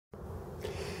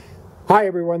Hi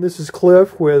everyone, this is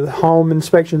Cliff with Home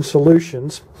Inspection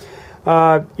Solutions.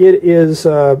 It is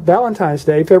Valentine's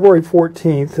Day, February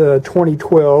 14th,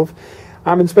 2012.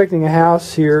 I'm inspecting a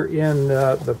house here in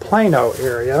the Plano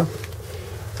area,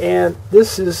 and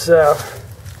this is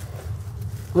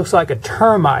looks like a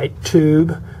termite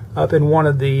tube up in one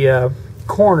of the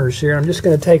corners here. I'm just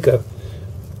going to take a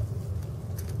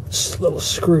little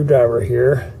screwdriver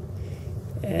here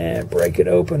and break it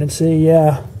open and see.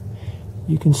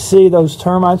 You can see those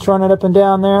termites running up and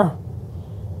down there.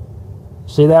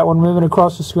 See that one moving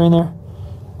across the screen there?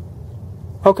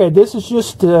 Okay, this is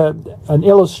just an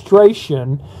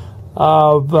illustration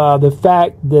of the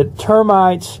fact that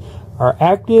termites are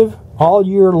active all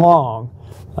year long.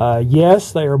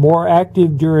 Yes, they are more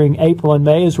active during April and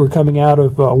May as we're coming out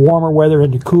of warmer weather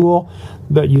into cool,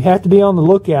 but you have to be on the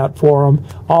lookout for them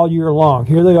all year long.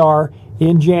 Here they are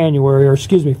in January, or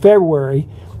excuse me, February.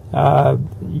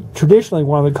 Traditionally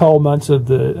one of the cold months of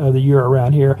the year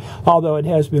around here, although it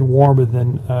has been warmer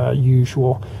than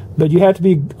usual. But you have to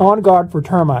be on guard for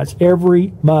termites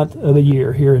every month of the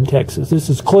year here in Texas. This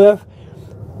is Cliff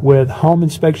with Home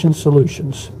Inspection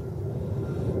Solutions.